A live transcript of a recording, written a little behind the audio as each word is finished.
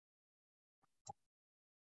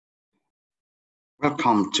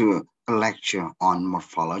Welcome to a lecture on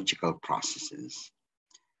morphological processes.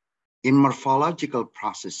 In morphological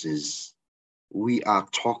processes, we are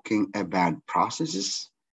talking about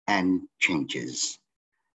processes and changes.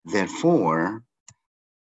 Therefore,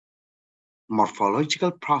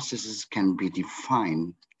 morphological processes can be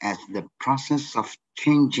defined as the process of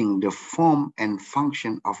changing the form and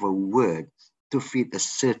function of a word to fit a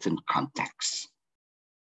certain context.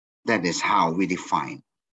 That is how we define.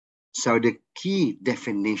 So the key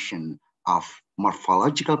definition of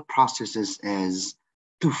morphological processes is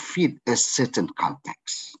to fit a certain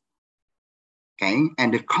context. Okay,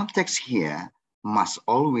 and the context here must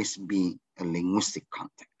always be a linguistic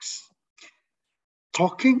context.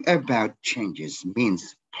 Talking about changes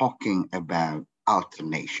means talking about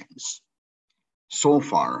alternations. So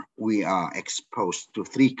far, we are exposed to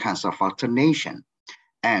three kinds of alternation,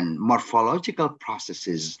 and morphological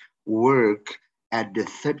processes work at the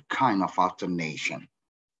third kind of alternation: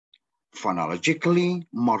 phonologically,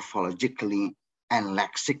 morphologically, and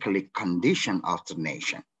lexically conditioned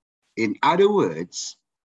alternation. In other words,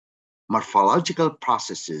 morphological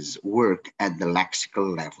processes work at the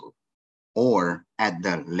lexical level or at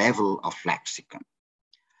the level of lexicon.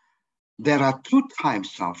 There are two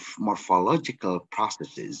types of morphological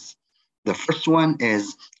processes. The first one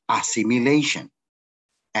is assimilation,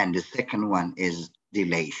 and the second one is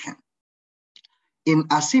dilation. In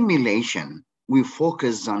assimilation, we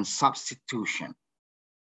focus on substitution,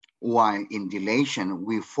 while in dilation,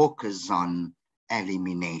 we focus on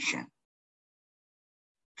elimination.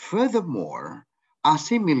 Furthermore,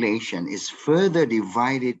 assimilation is further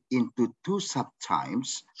divided into two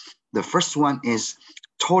subtypes. The first one is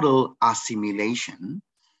total assimilation,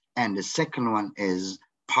 and the second one is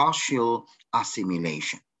partial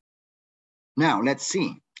assimilation. Now, let's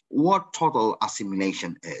see what total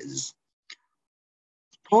assimilation is.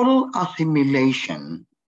 Total assimilation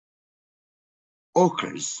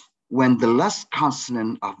occurs when the last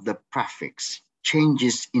consonant of the prefix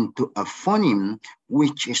changes into a phoneme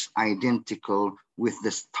which is identical with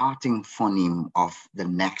the starting phoneme of the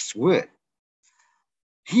next word.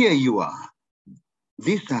 Here you are.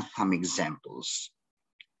 These are some examples.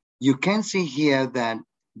 You can see here that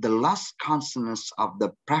the last consonant of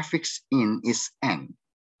the prefix in is N.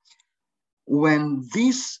 When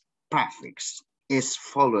this prefix is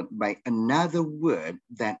followed by another word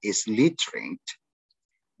that is literate,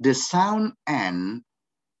 the sound N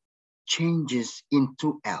changes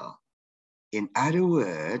into L. In other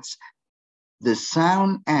words, the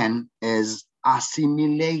sound N is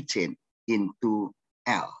assimilated into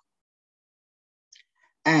L.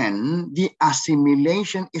 And the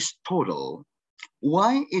assimilation is total.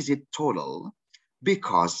 Why is it total?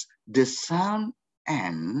 Because the sound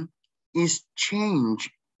N is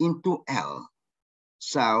changed into L.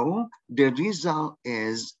 So the result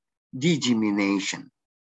is degemination.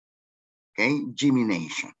 Okay,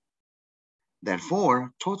 gemination.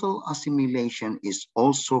 Therefore, total assimilation is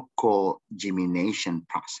also called gemination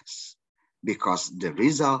process because the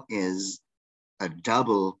result is a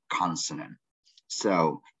double consonant.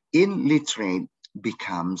 So illiterate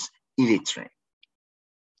becomes illiterate.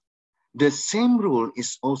 The same rule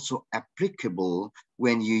is also applicable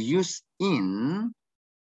when you use in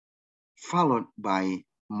followed by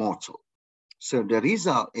mortal. So the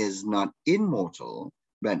result is not immortal,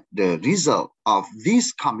 but the result of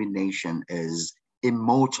this combination is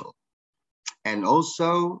immortal. And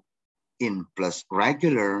also in plus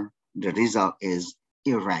regular, the result is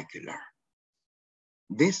irregular.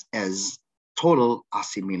 This is total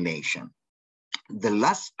assimilation. The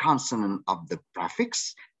last consonant of the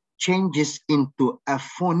prefix changes into a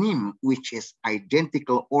phoneme which is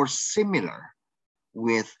identical or similar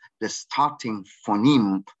with the starting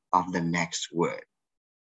phoneme of the next word.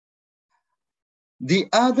 The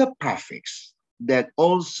other prefix that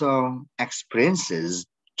also experiences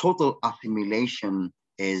total assimilation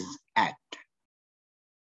is at.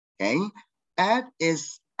 Okay, at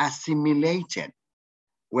is assimilated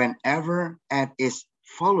whenever at is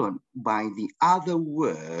followed by the other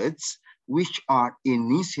words which are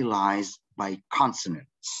initialized by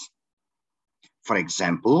consonants. For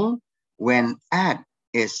example, when at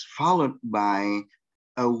is followed by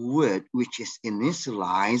a word which is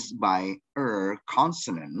initialized by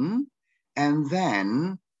consonant, and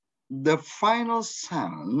then the final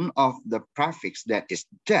sound of the prefix, that is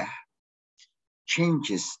the,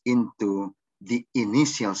 changes into the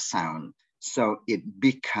initial sound. So it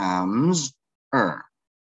becomes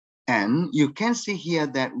And you can see here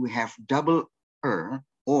that we have double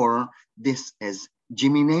or this is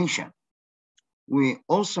gemination. We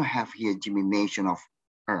also have here gemination of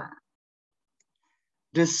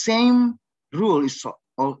The same rule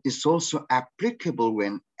is also applicable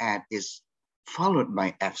when add is followed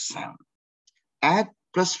by F sound. Add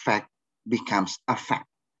plus fact becomes a fact.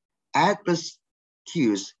 Add plus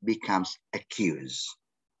Qs becomes accuse.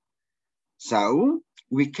 So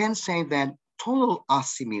we can say that total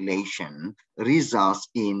assimilation results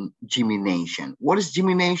in gemination. What is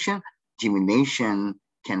gemination? Gemination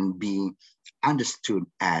can be understood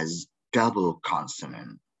as double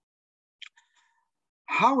consonant.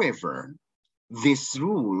 However, this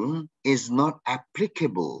rule is not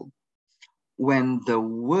applicable when the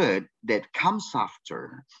word that comes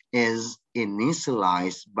after is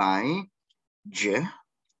initialized by J,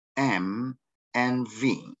 M, and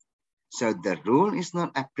V. So the rule is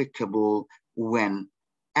not applicable when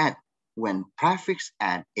prefix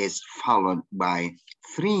at is followed by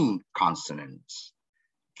three consonants,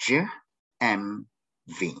 J, M,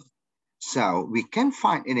 V. So we can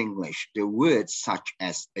find in English the words such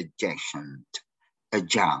as adjacent,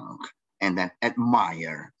 adjunct, and then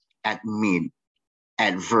admire, admit,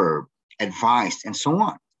 adverb, advice, and so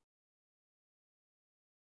on.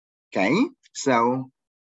 Okay, so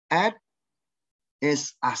add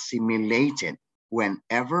is assimilated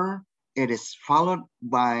whenever it is followed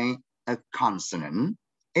by a consonant,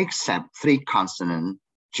 except three consonants,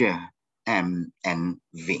 J, M, and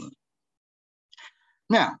V.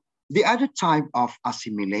 Now, the other type of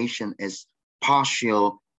assimilation is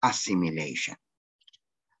partial assimilation.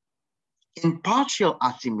 In partial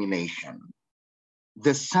assimilation,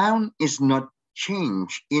 the sound is not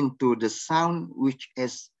changed into the sound which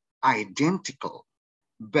is identical,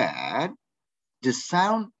 but the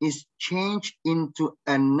sound is changed into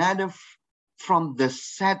another from the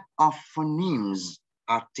set of phonemes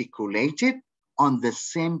articulated on the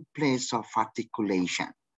same place of articulation.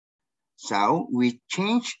 So we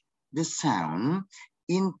change the sound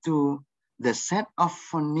into the set of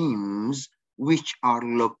phonemes which are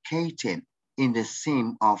located in the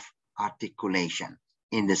same of articulation,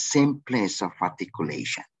 in the same place of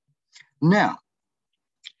articulation. Now,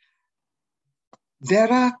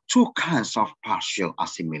 there are two kinds of partial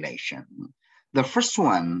assimilation. The first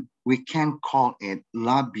one, we can call it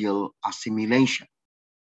labial assimilation.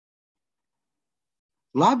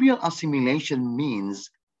 Labial assimilation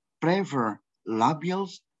means prefer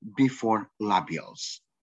labials before labials.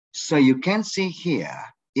 So you can see here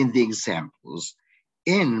in the examples,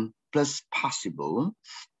 in plus possible,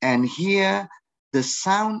 and here the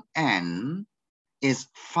sound N is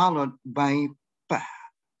followed by P.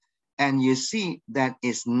 And you see that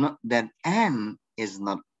N is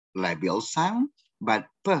not labial sound, but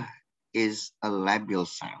P is a labial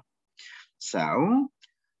sound. So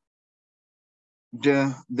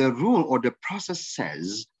the rule or the process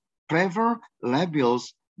says prefer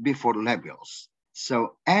labials before labials.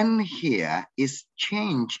 So N here is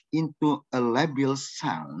changed into a labial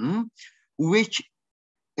sound, which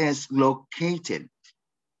is located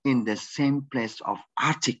in the same place of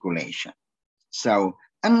articulation. So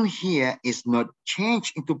N here is not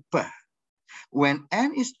changed into P. When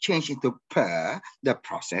N is changed into P, the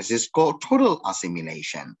process is called total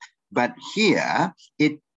assimilation. But here,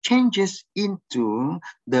 it changes into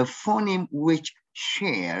the phoneme which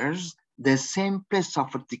shares the same place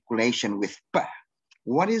of articulation with P.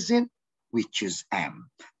 What is it? We choose M.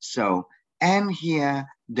 So N here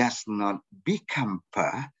does not become P,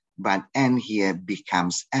 but N here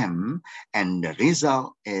becomes M, and the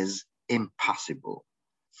result is impossible.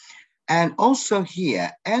 And also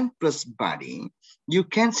here, N plus body, you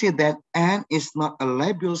can see that N is not a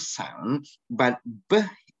labial sound, but B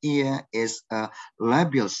here is a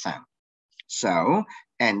labial sound. So,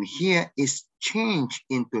 and here is changed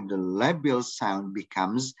into the labial sound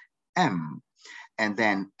becomes M. And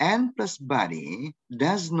then N plus body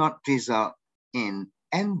does not result in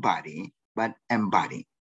N body, but M body.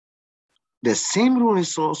 The same rule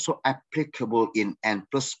is also applicable in N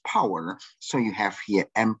plus power, so you have here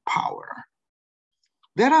M power.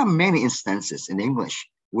 There are many instances in English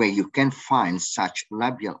where you can find such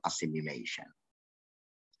labial assimilation.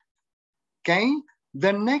 Okay,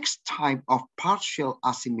 the next type of partial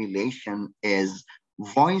assimilation is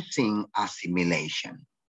voicing assimilation.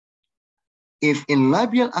 If in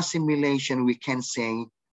labial assimilation, we can say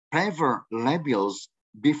prefer labials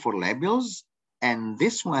before labials, and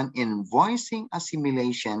this one in voicing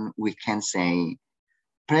assimilation, we can say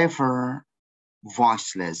prefer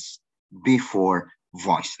voiceless before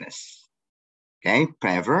voiceless. Okay,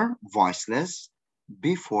 prefer voiceless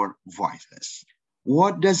before voiceless.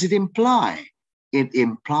 What does it imply? It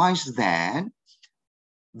implies that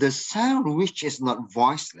the sound which is not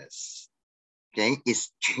voiceless, okay, is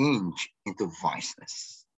changed into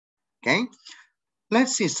voiceless. Okay,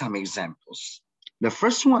 Let's see some examples. The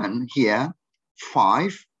first one here,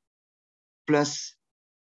 5 plus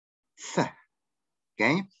th,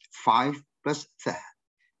 okay? 5 plus th.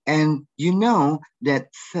 And you know that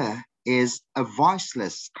th is a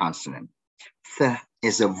voiceless consonant. Th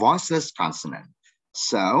is a voiceless consonant.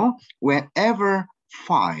 So whenever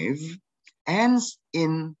 5 ends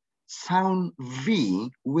in sound V,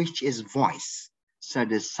 which is voice, so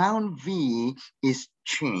the sound V is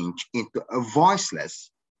changed into a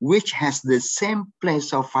voiceless, which has the same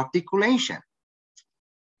place of articulation.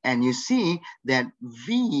 And you see that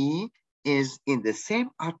V is in the same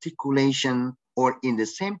articulation or in the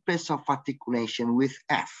same place of articulation with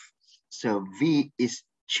F. So V is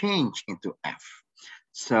changed into F.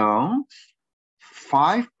 So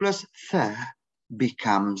 5 plus th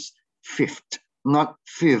becomes fifth, not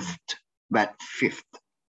fifth, but fifth.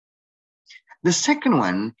 The second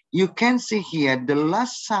one, you can see here, the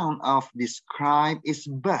last sound of describe is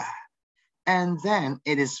b, and then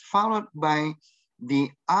it is followed by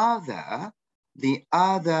the other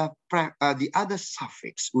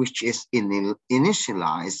suffix, which is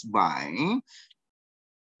initialized by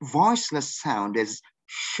voiceless sound as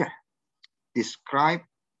sh, describe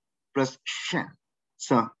plus shin.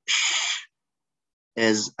 So sh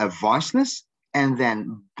is a voiceless, and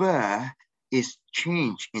then b is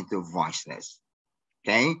changed into voiceless.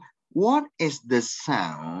 Okay, what is the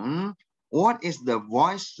sound? What is the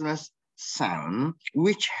voiceless sound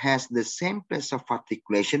which has the same place of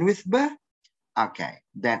articulation with b? Okay,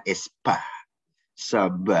 that is p. So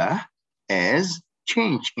b is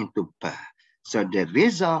changed into p. So the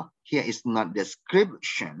result here is not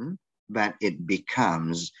description, but it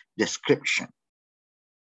becomes description.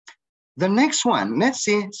 The next one, let's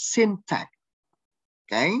say syntax.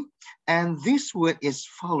 Okay, and this word is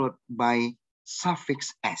followed by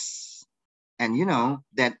suffix s. And you know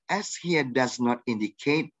that s here does not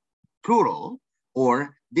indicate plural,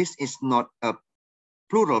 or this is not a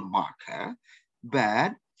plural marker,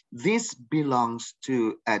 but this belongs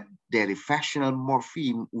to a derivational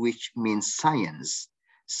morpheme, which means science.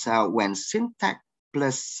 So when syntax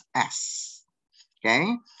plus s,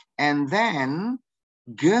 okay, and then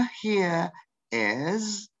g here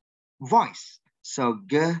is voice. So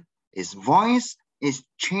g is voice, is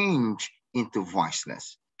changed into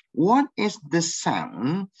voiceless. What is the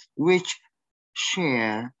sound which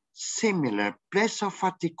share similar place of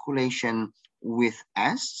articulation with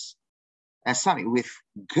s? With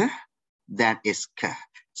g? That is k.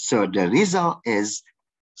 So the result is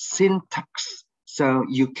syntax. So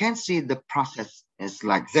you can see the process is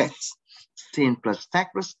like this. Syn plus tax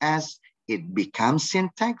plus s, it becomes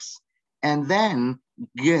syntax, and then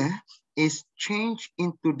g is changed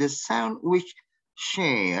into the sound which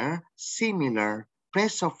share similar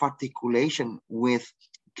place of articulation with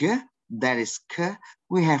g, that is k.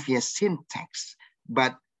 We have here syntax,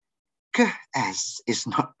 but k-s is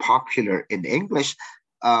not popular in English,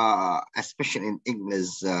 especially in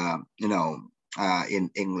English, in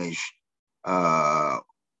English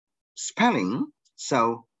spelling.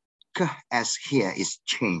 So k-s here is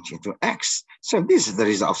changed into x. So this is the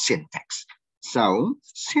result of syntax. So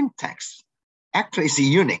syntax actually is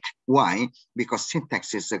unique. Why? Because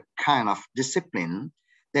syntax is a kind of discipline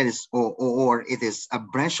that is, or it is a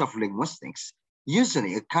branch of linguistics.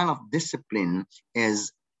 Usually a kind of discipline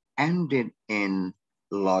is ended in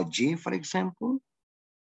logy, for example,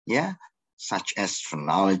 yeah, such as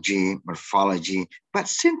phonology, morphology, but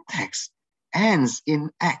syntax ends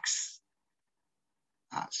in x.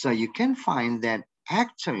 So you can find that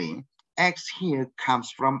actually x here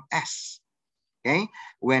comes from s. Okay,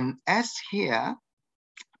 when s here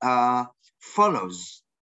follows,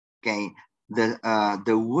 okay,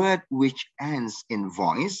 the word which ends in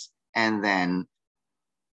voice, and then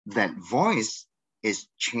that voice is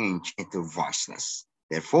changed into voiceless.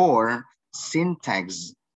 Therefore,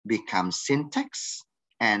 syntax becomes syntax,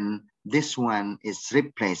 and this one is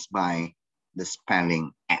replaced by the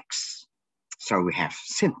spelling x. So we have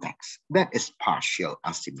syntax. That is partial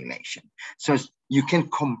assimilation. So you can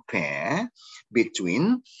compare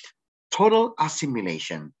between total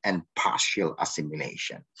assimilation and partial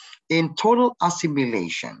assimilation. In total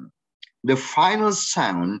assimilation, the final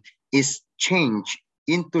sound is changed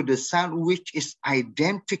into the sound which is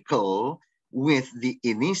identical with the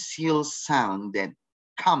initial sound that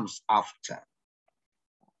comes after.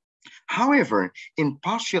 However, in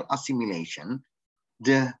partial assimilation,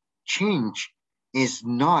 the change is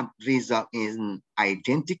not result in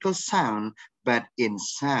identical sound, but in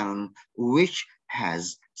sound which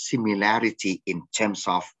has similarity in terms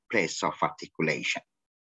of place of articulation.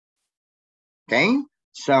 Okay,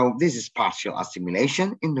 so this is partial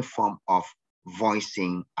assimilation in the form of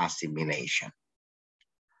voicing assimilation.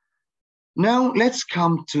 Now let's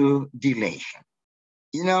come to dilation.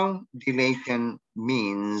 You know, dilation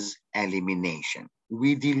means elimination.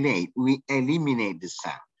 We eliminate the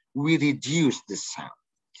sound. We reduce the sound.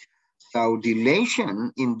 So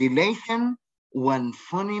in dilation, one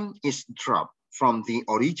phoneme is dropped from the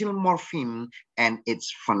original morpheme and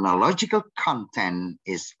its phonological content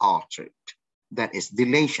is altered. That is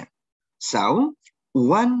dilation. So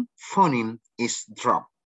one phoneme is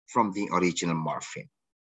dropped from the original morpheme.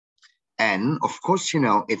 And of course, you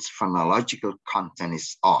know, its phonological content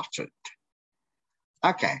is altered.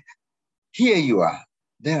 Okay, here you are.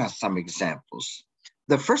 There are some examples.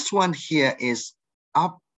 The first one here is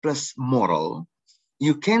up plus moral.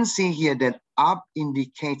 You can see here that up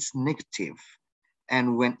indicates negative.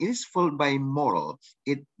 And when it is followed by moral,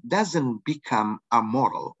 it doesn't become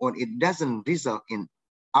amoral, or it doesn't result in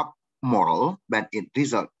up moral, but it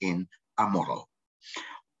results in amoral.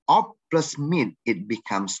 Op plus mid, it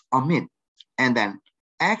becomes omit. And then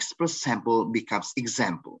X plus sample becomes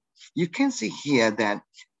example. You can see here that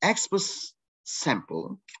X plus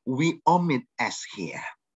sample, we omit S here.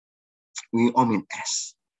 We omit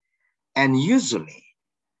S. And usually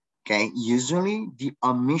the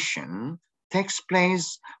omission takes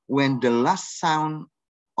place when the last sound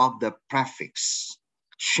of the prefix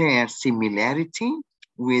shares similarity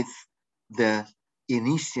with the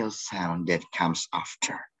initial sound that comes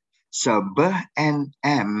after. So B and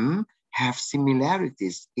M have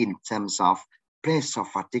similarities in terms of place of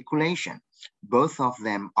articulation. Both of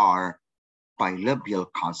them are bilabial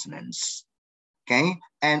consonants. Okay,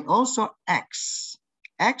 and also X.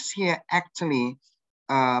 X here actually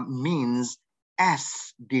means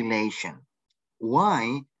S dilation.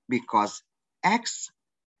 Why? Because X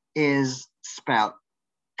is spelled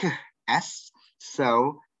K-S,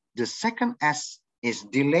 so the second S is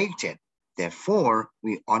dilated. Therefore,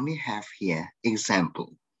 we only have here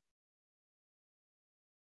example.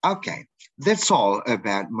 Okay, that's all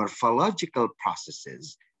about morphological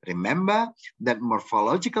processes. Remember that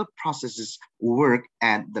morphological processes work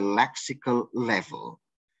at the lexical level.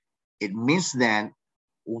 It means that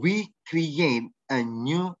we create a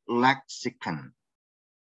new lexicon.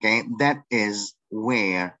 Okay, that is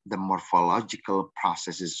where the morphological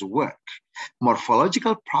processes work.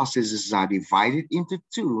 Morphological processes are divided into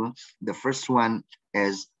two. The first one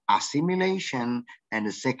is assimilation and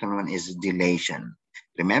the second one is dilation.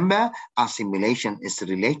 Remember, assimilation is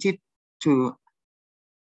related to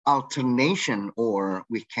alternation, or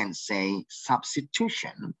we can say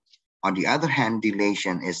substitution. On the other hand,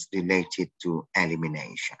 dilation is related to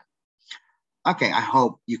elimination. Okay, I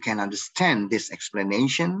hope you can understand this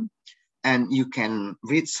explanation and you can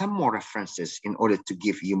read some more references in order to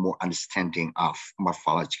give you more understanding of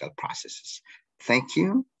morphological processes. Thank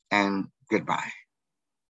you and goodbye.